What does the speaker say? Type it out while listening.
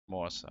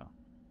More so.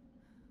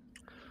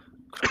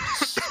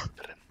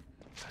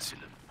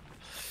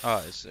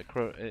 Ah, it's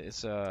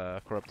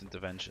a corrupt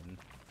intervention.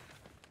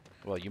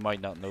 Well, you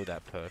might not know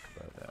that perk,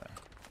 but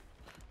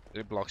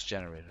it blocks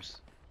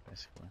generators,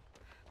 basically.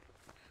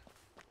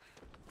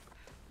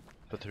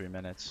 For 3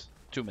 minutes.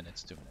 2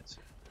 minutes, 2 minutes.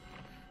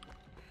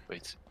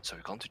 Wait, so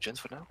we can't do gens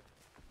for now?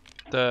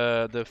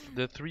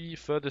 The 3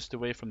 furthest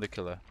away from the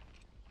killer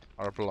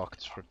are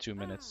blocked for 2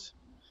 minutes.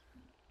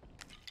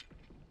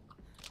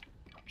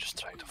 I'm just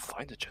trying to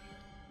find a gen.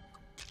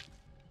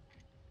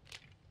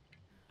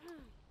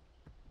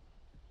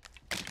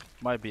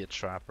 Might be a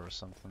trap or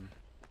something.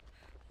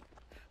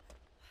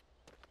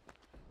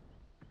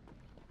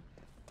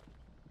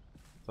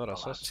 Thought I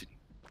saw.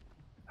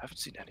 I haven't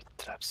seen any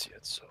traps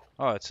yet, so.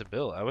 Oh, it's a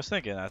bill. I was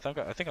thinking. I think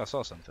I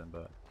saw something,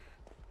 but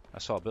I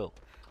saw a bill.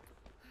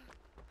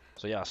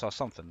 So yeah, I saw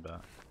something,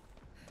 but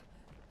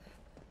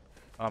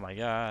oh my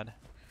god,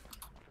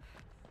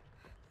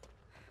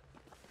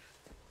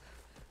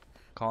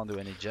 can't do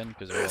any gen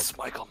because it's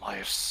Michael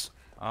Myers.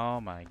 Oh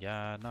my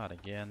god, not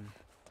again.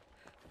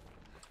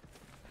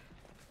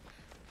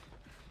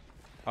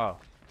 Oh,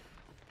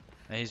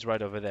 and he's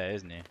right over there,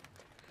 isn't he?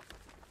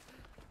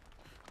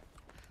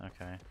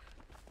 Okay.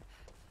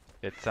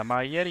 It's a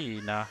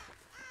Mayerina.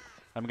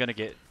 I'm gonna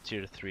get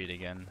tier 3'd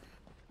again.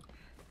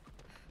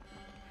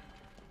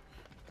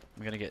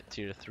 I'm gonna get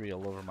tier 3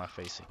 all over my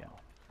face again.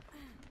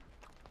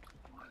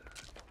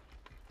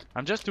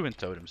 I'm just doing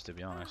totems, to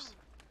be honest.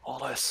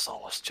 All I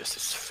saw was just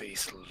his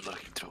face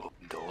looking through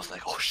open door. I was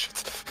like, oh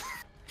shit.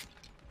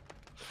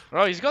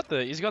 Oh, he's got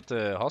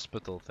the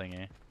hospital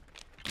thingy.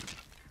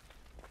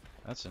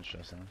 That's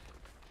interesting.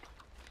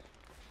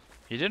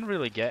 He didn't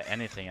really get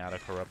anything out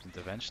of corrupt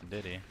intervention,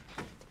 did he?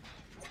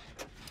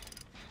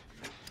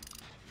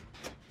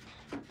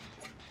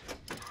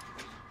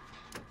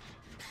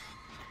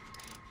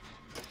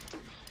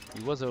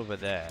 He was over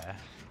there.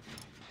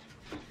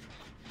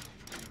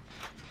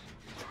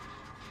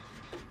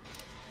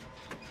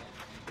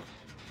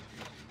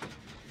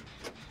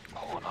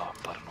 Oh no,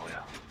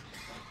 paranoia.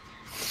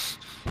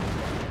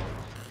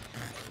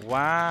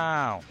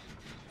 Wow.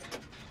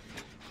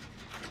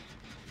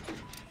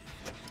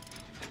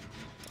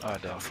 Oh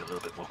damn. I feel a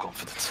little bit more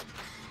confident.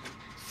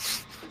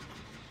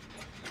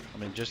 I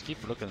mean, just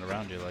keep looking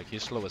around you. Like,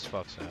 he's slow as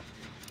fuck, so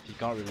he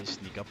can't really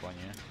sneak up on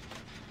you.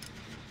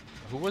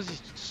 Who was he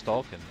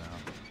stalking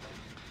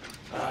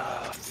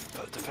now?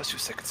 The first few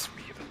seconds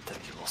me, but then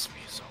he lost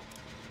me, so.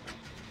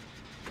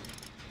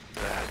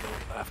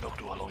 I have no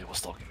clue how long he was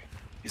stalking me.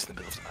 He's in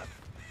the middle of the map.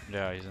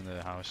 Yeah, he's in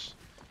the house.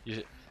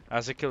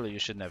 As a killer, you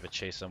should never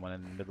chase someone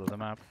in the middle of the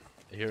map.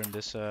 Here in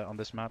this on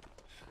this map,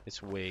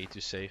 it's way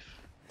too safe.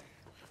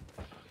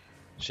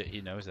 Shit,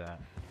 he knows that.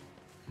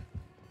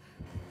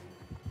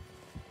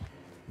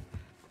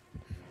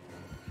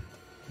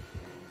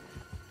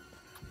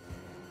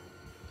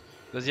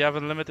 Does he have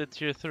unlimited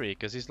tier 3?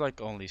 Because he's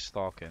like only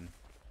stalking.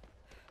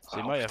 So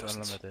he might have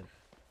unlimited.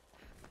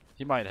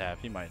 He might have,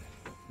 he might.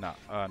 No,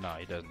 no,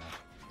 he doesn't have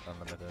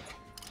unlimited.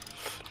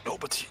 No,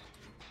 but he...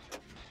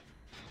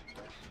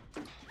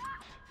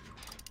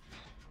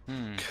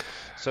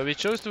 So he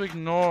chose to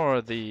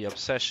ignore the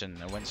obsession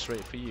and went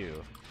straight for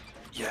you.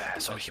 Yeah,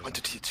 so he went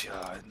to TT,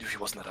 knew he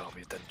wasn't around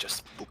me, then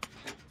just boop,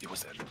 he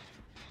was there.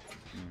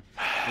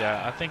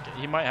 Yeah, I think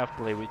he might have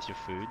played with your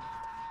food,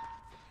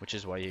 which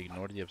is why he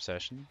ignored the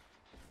obsession.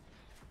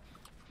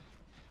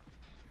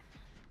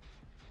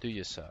 Do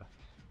you, sir?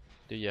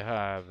 Do you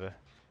have...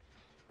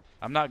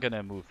 I'm not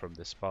gonna move from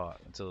this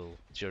spot until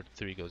tier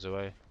 3 goes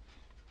away.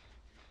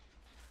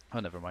 Oh,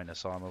 never mind, I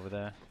saw him over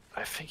there.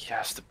 I think he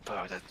has the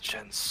bug that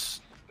gens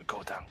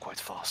go down quite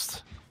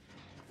fast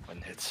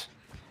when hit.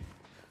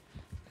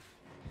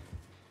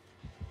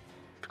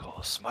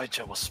 Because my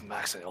gen was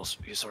max and also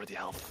he's already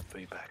health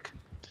way back.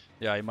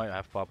 Yeah, he might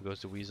have Pop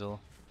Goes to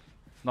Weasel.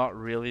 Not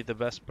really the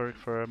best perk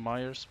for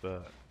Myers,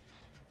 but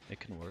it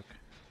can work.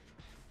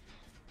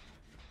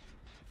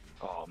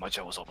 Oh, my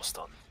gen was almost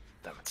done.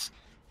 Damn it.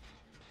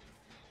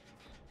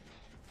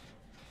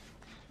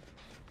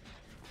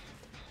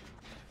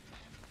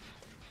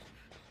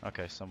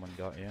 Okay, someone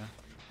got you.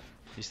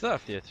 He still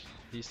have tier.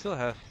 He still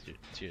has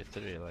tier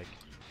 3. Like.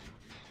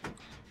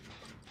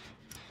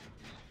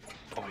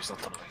 Oh, he's not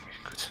following me.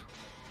 Good.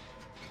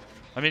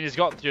 I mean, he's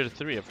got tier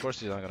 3. Of course,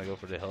 he's not gonna go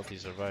for the healthy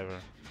survivor.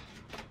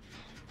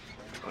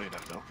 Oh, you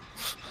never know.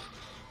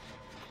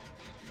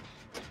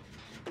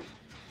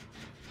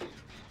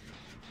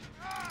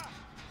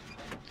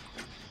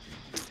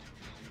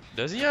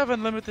 Does he have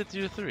unlimited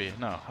tier 3?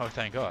 No. Oh,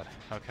 thank God.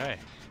 Okay.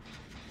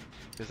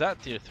 Because that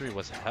tier 3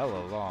 was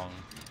hella long.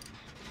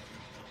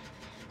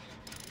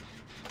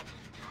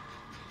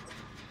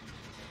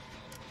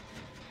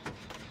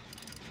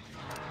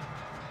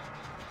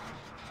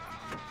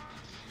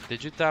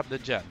 Did you tap the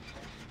gen?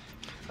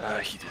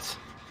 He did.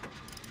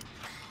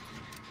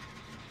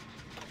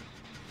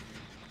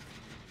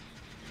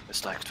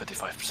 It's like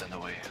 25%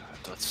 away.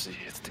 Let's see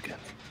it again.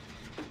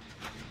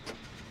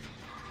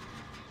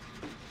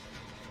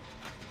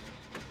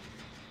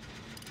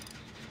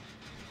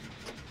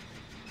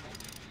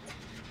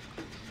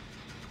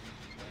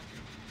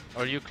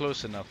 Are you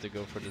close enough to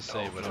go for the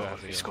save? Or do I No,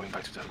 have to he's go? going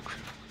back to the hook.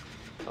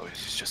 Oh,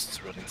 he's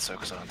just running in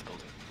circles around the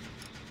building.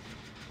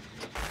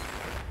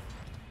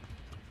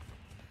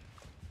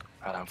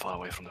 And I'm far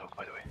away from the hook,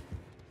 by the way.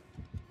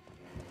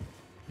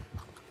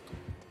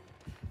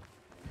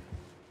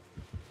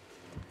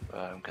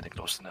 I'm getting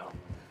closer now.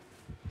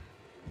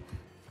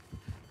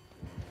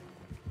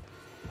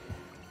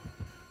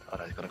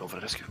 Alright, gonna go for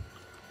the rescue.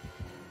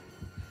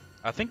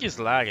 I think he's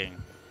lagging.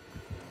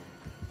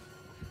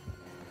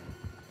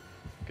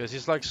 Because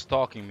he's like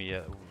stalking me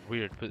at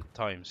weird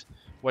times.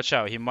 Watch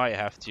out, he might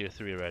have tier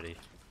 3 ready.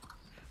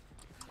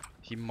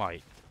 He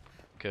might.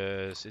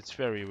 Because it's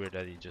very weird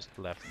that he just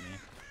left me.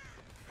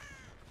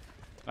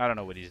 I don't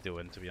know what he's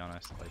doing, to be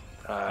honest. Like,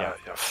 yeah,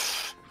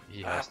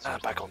 he has tier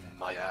back 3. on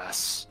my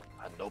ass.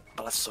 And no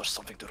bullets or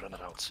something to run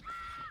around.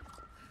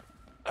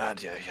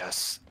 And yeah, he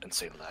has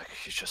insane lag.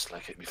 He just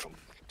like hit me from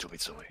 2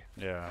 meters away.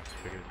 Yeah, I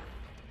figured.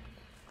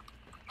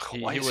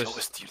 Why is he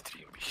always tier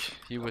 3 me?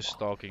 He was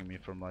stalking me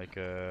from like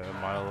a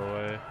mile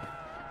away.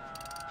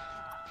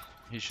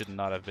 He should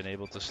not have been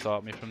able to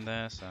stop me from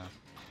there, so...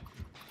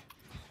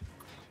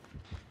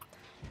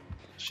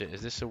 Shit,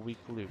 is this a weak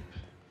loop?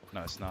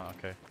 No, it's not,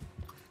 okay.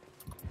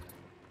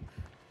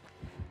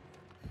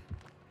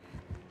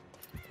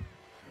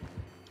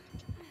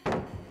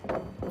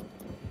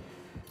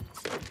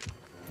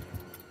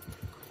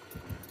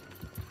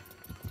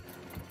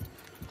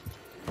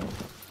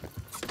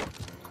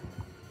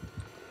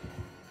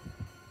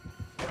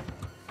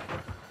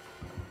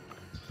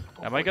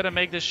 Am I gonna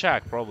make this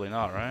shack? Probably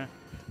not, right?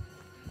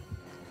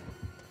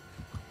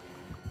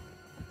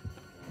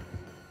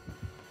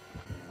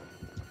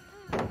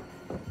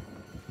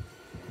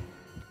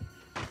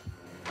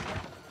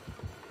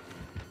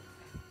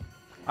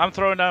 I'm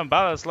throwing down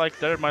ballots like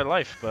they're my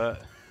life,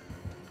 but...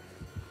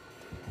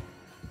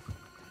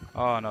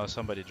 Oh no,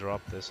 somebody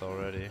dropped this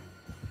already.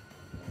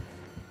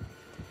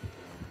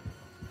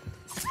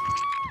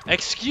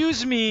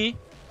 Excuse me!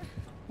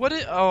 What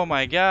is... Oh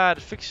my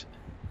god, fix...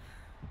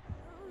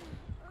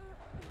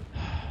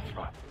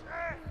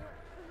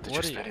 Did you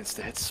experience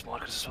the hits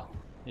markers as well?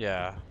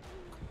 Yeah.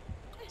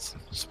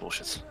 It's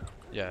bullshit.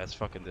 Yeah, it's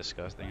fucking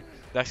disgusting.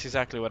 That's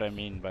exactly what I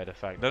mean by the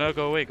fact. No,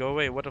 go away, go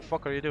away. What the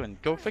fuck are you doing?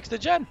 Go fix the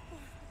gen!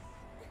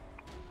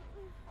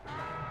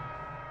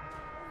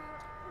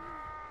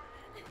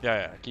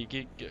 Yeah,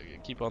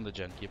 keep on the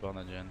gen, keep on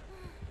the gen.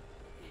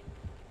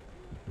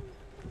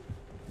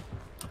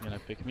 You're gonna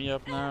pick me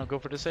up now. Go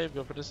for the save,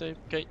 go for the save.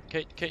 Kate,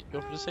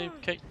 go for the save.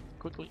 Kate,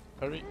 quickly,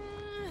 hurry.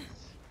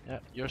 Yeah,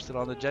 you're still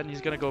on the gen.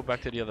 He's gonna go back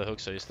to the other hook,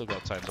 so you still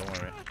got time, don't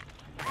worry.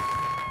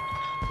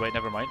 Wait,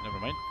 never mind, never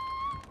mind.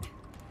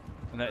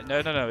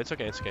 No, it's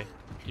okay, it's okay.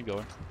 Keep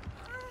going.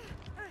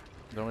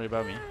 Don't worry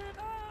about me.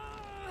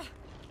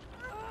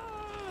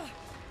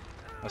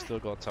 I still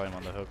got time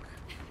on the hook.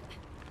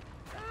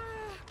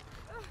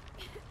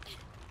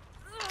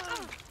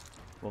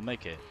 We'll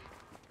make it.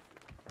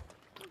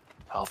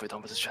 Halfway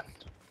done with this gen.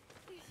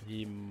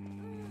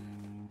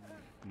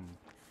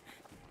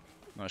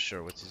 Not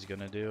sure what he's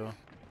gonna do.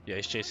 Yeah,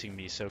 he's chasing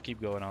me, so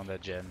keep going on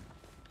that gen.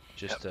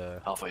 Just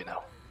halfway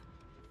now.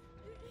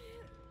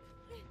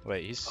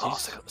 Wait, he's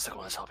second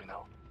one is helping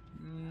now.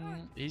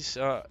 He's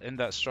in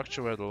that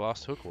structure where the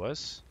last hook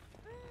was.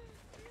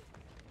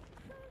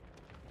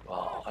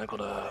 Well, I'm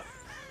gonna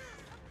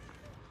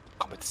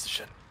commit this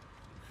gen.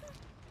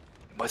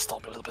 It might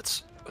stop me a little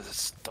bit, but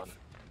it's done.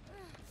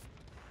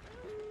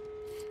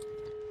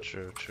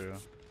 True.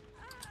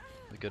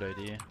 A good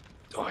idea.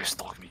 Oh, he's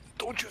stalking me.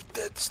 Don't you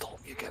dare stalk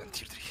me again in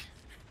tier 3.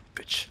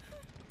 Bitch.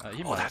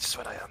 He Oh, might. that's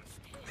where I am.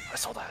 I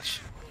saw the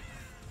hatch.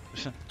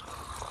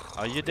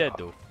 Are you dead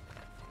though?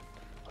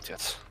 Not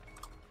yet.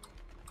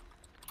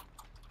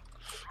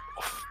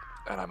 Oof.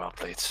 And I'm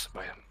outplayed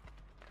by him.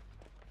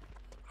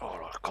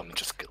 Oh, come and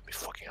just kill me,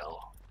 fucking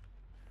hell.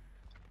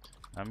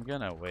 I'm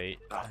gonna wait.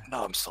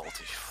 Now I'm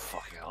salty,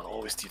 fucking hell.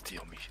 Always tier 3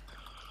 on me.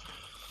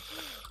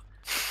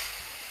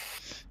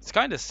 It's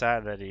kind of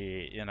sad that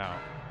he, you know,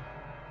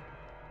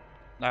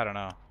 I don't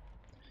know.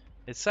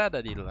 It's sad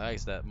that he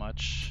lags that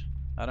much.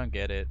 I don't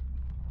get it.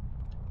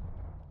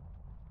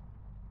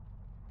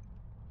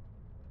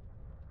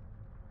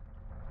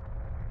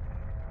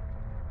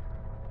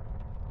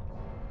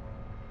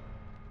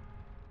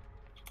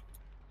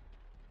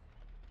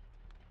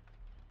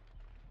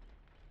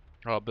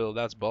 Oh, Bill,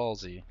 that's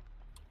ballsy.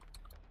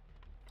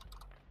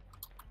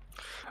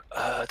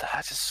 The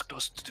hatch is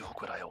close to the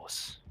hook where I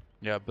was.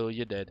 Yeah, Bill,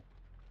 you're dead.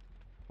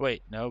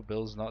 Wait, no,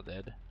 Bill's not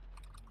dead.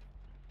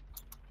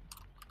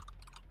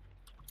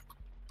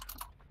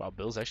 Wow,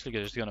 Bill's actually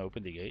just gonna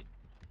open the gate.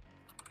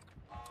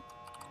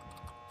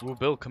 Ooh,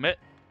 Bill, commit.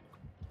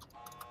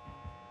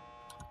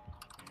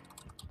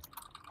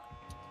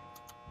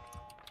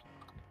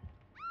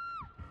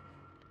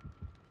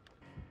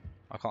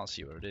 I can't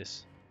see where it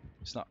is.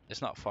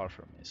 It's not far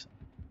from me. So.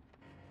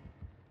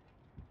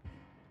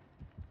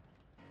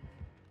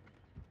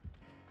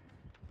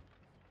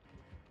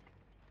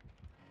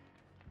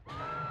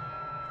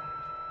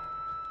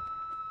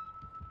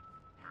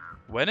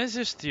 When is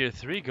his tier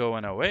 3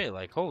 going away?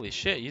 Like, holy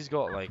shit, he's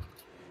got like...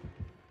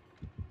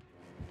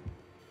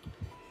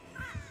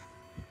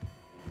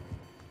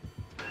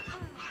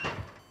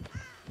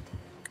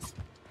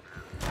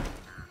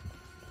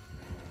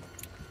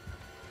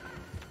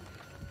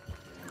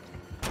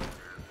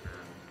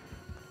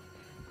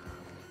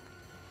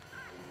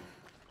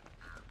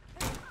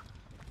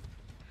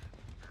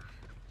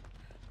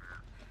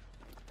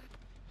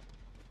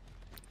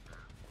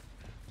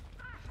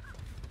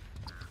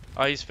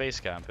 Oh, he's face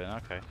camping,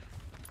 okay.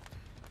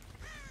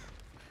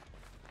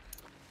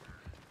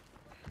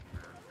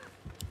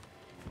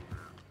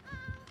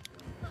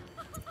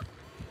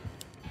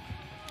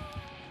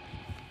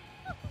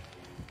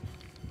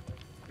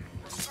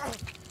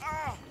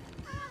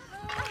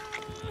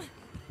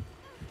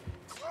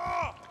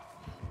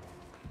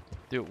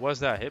 Dude, what's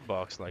that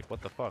hitbox like?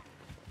 What the fuck?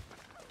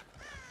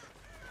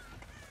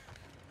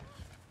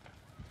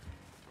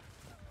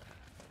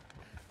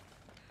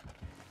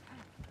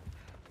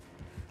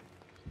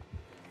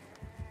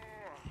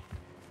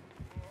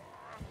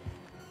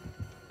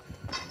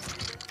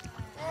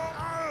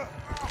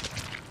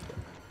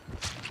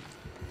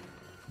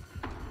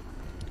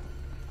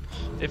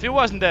 If he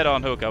wasn't dead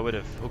on hook, I would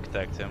have hook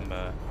tagged him.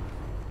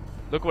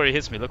 Look where he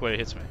hits me, look where he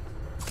hits me.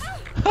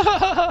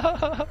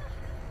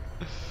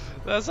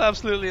 That's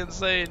absolutely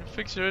insane.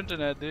 Fix your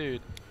internet,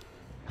 dude.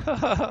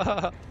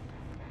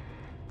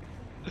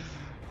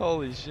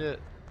 Holy shit.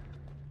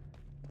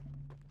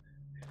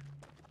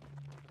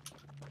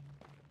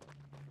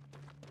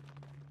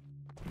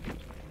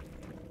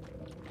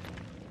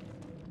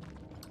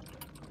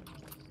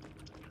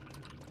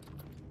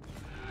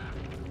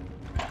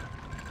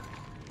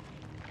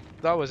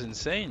 That was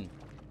insane.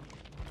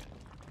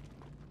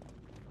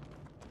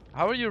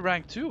 How are you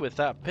rank 2 with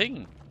that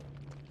ping?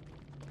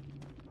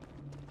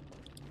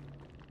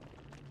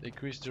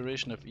 Decrease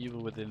duration of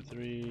evil within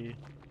 3.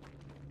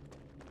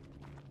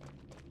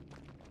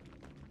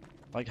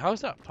 Like, how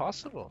is that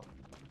possible?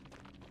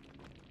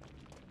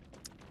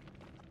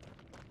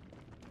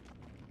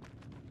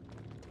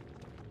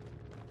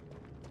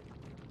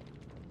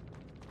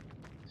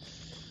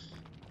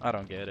 I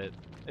don't get it.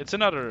 It's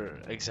another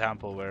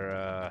example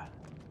where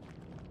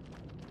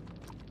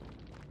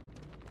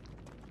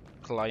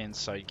client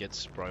side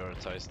gets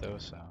prioritized though,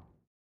 so